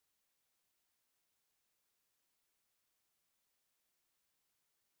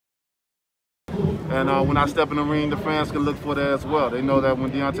And when I step in the ring, the fans can look for that as well. They know that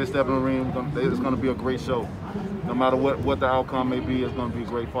when Deontay steps in the ring, it's going to be a great show. No matter what the outcome may be, it's going to be a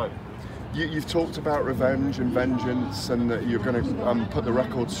great fight. You've talked about revenge and vengeance, and that you're going to put the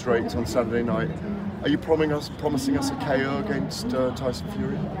record straight on Saturday night. Are you promising us a KO against Tyson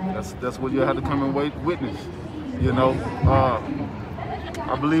Fury? That's what you have to come and witness. You know,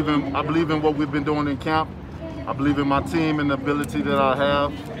 I believe in what we've been doing in camp. I believe in my team and the ability that I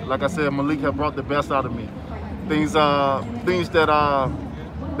have. Like I said, Malik have brought the best out of me. Things that I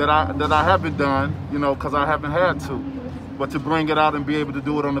haven't done, you know, because I haven't had to. But to bring it out and be able to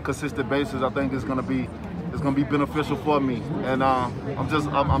do it on a consistent basis, I think it's going to be beneficial for me. And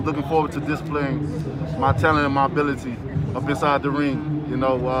I'm looking forward to displaying my talent and my ability up inside the ring. You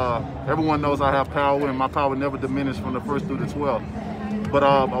know, everyone knows I have power, and my power never diminished from the 1st through the 12th. But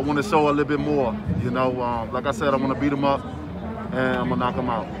I want to show a little bit more. You know, like I said, I want to beat him up, and I'm gonna knock him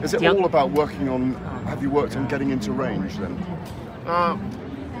out. Is it all about working on? Have you worked on getting into range then?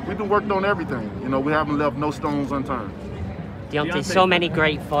 We've been working on everything. You know, we haven't left no stones unturned. Deontay, so many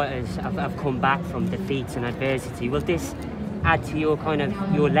great fighters have come back from defeats and adversity. Will this add to your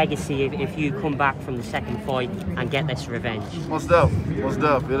your legacy if you come back from the second fight and get this revenge? Most definitely, most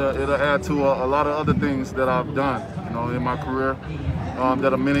definitely. It'll add to a lot of other things that I've done, you know, in my career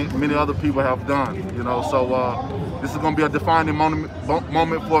that many other people have done. You know, so this is going to be a defining moment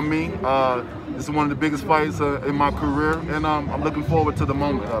for me. This is one of the biggest fights in my career, and I'm looking forward to the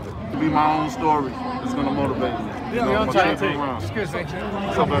moment of it. It'll be my own story. It's going to motivate me. Deontay, excuse me.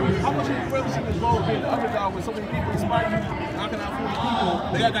 What's up, baby? How much have you really seen this role being the underdog when so many people inspire you, knocking out 40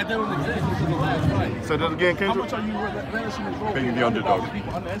 people? They got that on the executive for the last fight. Say that again, Kendrick. How much are you relishing this role being the underdog?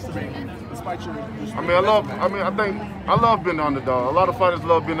 People underestimate you despite your I think I love being the underdog. A lot of fighters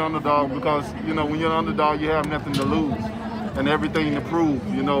love being the underdog because, you know, when you're an underdog, you have nothing to lose and everything to prove.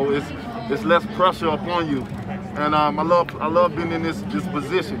 You know, it's less pressure upon you. And I love being in this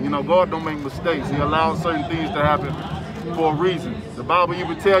position. You know, God don't make mistakes. He allows certain things to happen for a reason. The Bible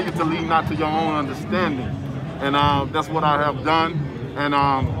even tells you to lean not to your own understanding. And that's what I have done. And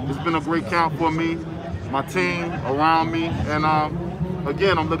it's been a great camp for me, my team around me. And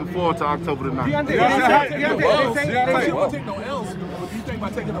again, I'm looking forward to October the 9th. Deontay, you won't take no else. What do you think by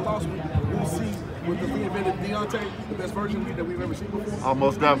taking a loss, we'll see with the reinvented Deontay, the best version of me that we've ever seen before? Oh,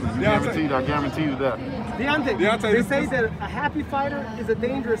 most definitely. I guarantee you that. Deontay, they say that a happy fighter is a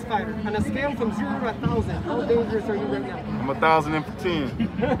dangerous fighter. On a scale from 0 to 1,000, how dangerous are you right now? I'm 1,010.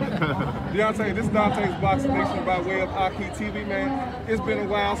 Deontay, this is Dante's Boxing Nation by way of Aki TV, man. It's been a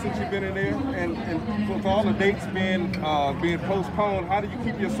while since you've been in there, and for all the dates being postponed, how do you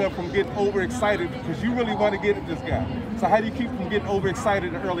keep yourself from getting overexcited? Because you really want to get at this guy. So how do you keep from getting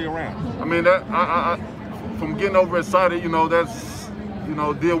overexcited early around? I mean, from getting overexcited, you know, that's, you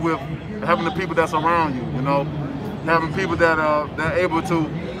know, deal with having the people that's around you, you know, having people that are able to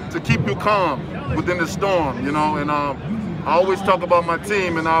keep you calm within the storm, you know. And I always talk about my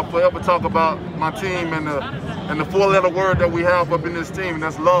team, and I'll forever talk about my team and the 4-letter word that we have up in this team, and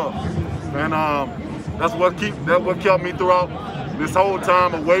that's love. And that's what kept me throughout this whole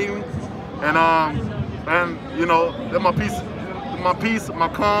time of waiting. And you know, that's my peace, my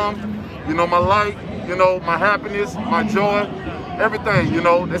calm, you know, my light, you know, my happiness, my joy, everything. You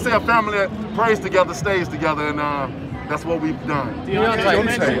know, they say a family that prays together stays together, and that's what we've done.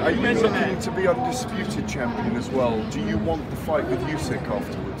 Deontay, are you looking to be undisputed champion as well? Do you want the fight with Usyk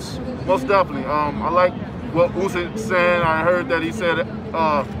afterwards? Most definitely. I like what Usyk said. I heard that he said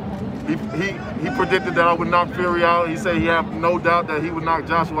he predicted that I would knock Fury out. He said he had no doubt that he would knock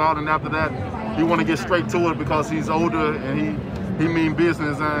Joshua out, and after that, he want to get straight to it because he's older and he mean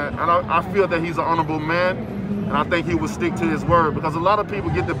business. And I feel that he's an honorable man, and I think he would stick to his word, because a lot of people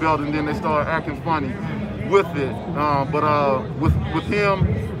get the belt and then they start acting funny with it. But with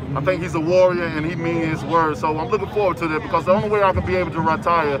him, I think he's a warrior and he means his word. So I'm looking forward to that, because the only way I can be able to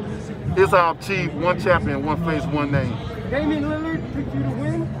retire is I achieve one champion, one face, one name. Damian Lillard picked you to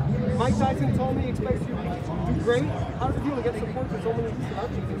win. Mike Tyson told me he expects you to do great. How does it feel to get support from so many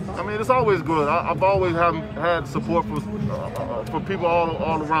celebrities? I mean, it's always good. I've always had support for people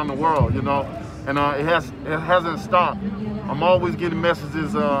all around the world, you know, and it hasn't stopped. I'm always getting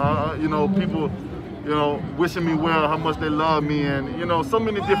messages, you know, people, you know, wishing me well, how much they love me, and, you know, so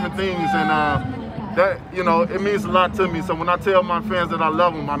many different things, and that, you know, it means a lot to me. So when I tell my fans that I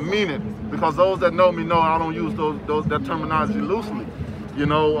love them, I mean it, because those that know me know I don't use that terminology loosely, you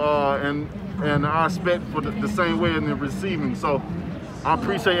know, and I expect for the same way in the receiving. So I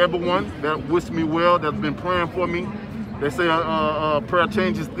appreciate everyone that wished me well, that's been praying for me. They say prayer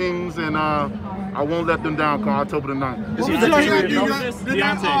changes things, and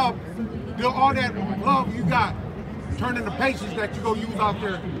all that love you got turn into patience that you go use out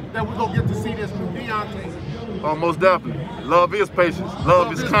there, that we go get to see this new Deontay? Most definitely. Love is patience.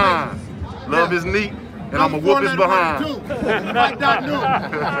 Love is kind. Love is neat. And I'm going to whoop his behind. Like that new.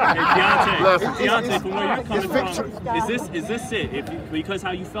 Deontay, from where you're coming from, is this it? Because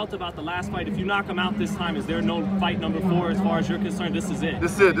how you felt about the last fight, if you knock him out this time, is there no fight number 4 as far as you're concerned? This is it.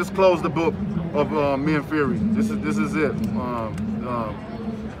 This is it. This closed the book of me and Fury. This is it.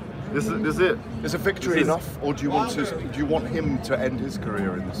 This is it. Is a victory enough, or do you want him to end his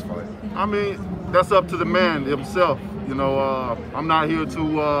career in this fight? I mean, that's up to the man himself. You know, I'm not here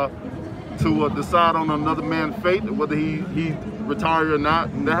to decide on another man's fate, whether he retire or not.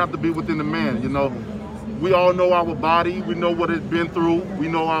 And that have to be within the man. You know, we all know our body. We know what it's been through. We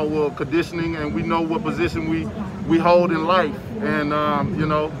know our conditioning, and we know what position we hold in life. And you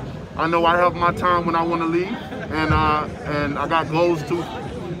know, I know I have my time when I want to leave, and I got goals to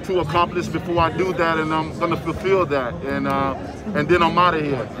accomplish before I do that, and I'm gonna fulfill that, and then I'm out of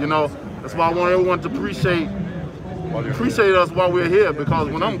here. You know, that's why I want everyone to appreciate us while we're here, because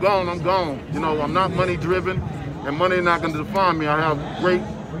when I'm gone, I'm gone. You know, I'm not money driven, and money is not gonna define me. I have great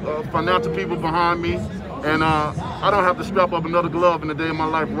financial people behind me, and I don't have to strap up another glove in the day of my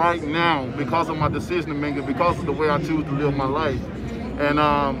life right now because of my decision making, because of the way I choose to live my life, and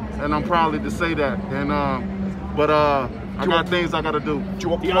I'm proud to say that. And but I got things I got to do.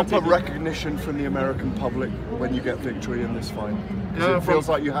 Do you want proper recognition from the American public when you get victory in this fight? Yeah, it feels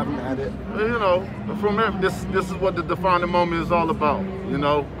like you haven't had it. You know, from this is what the defining moment is all about. You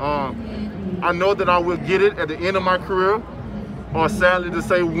know, I know that I will get it at the end of my career, or sadly to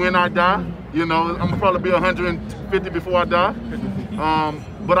say when I die. You know, I'm gonna probably be 150 before I die.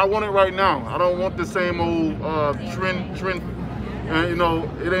 But I want it right now. I don't want the same old trend. You know,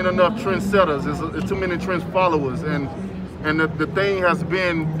 it ain't enough trendsetters. It's too many trend followers. And the thing has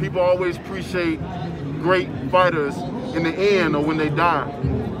been, people always appreciate great fighters in the end or when they die.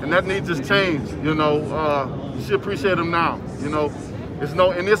 And that needs to change, you know. You should appreciate them now, you know.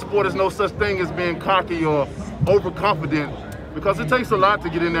 In this sport, there's no such thing as being cocky or overconfident, because it takes a lot to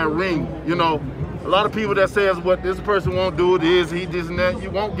get in that ring, you know. A lot of people that says what this person won't do, he this and that, you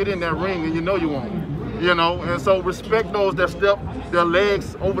won't get in that ring, and you know you won't, you know. And so respect those that step their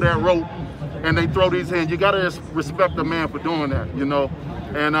legs over that rope and they throw these hands. You gotta respect the man for doing that, you know.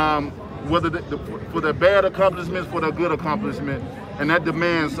 And whether for their bad accomplishments, for their good accomplishment, and that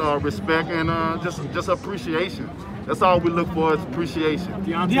demands respect and just appreciation. That's all we look for, is appreciation.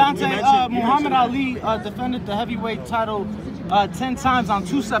 Deontay, Muhammad Ali defended the heavyweight title 10 times on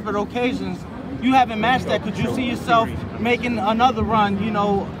 2 separate occasions. You haven't matched that. Could you see yourself making another run, you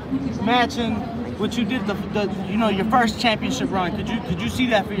know, matching what you did you know, your first championship run? Could you see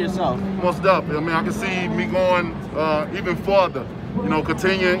that for yourself? Most definitely. I mean, I can see me going even farther. You know,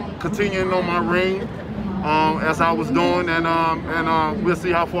 continuing on my reign as I was doing, and we'll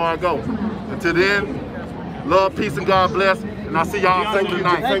see how far I go. Until then, love, peace, and God bless. And I'll see y'all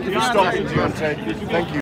tonight. Thank you for stopping, Deontay. Thank you.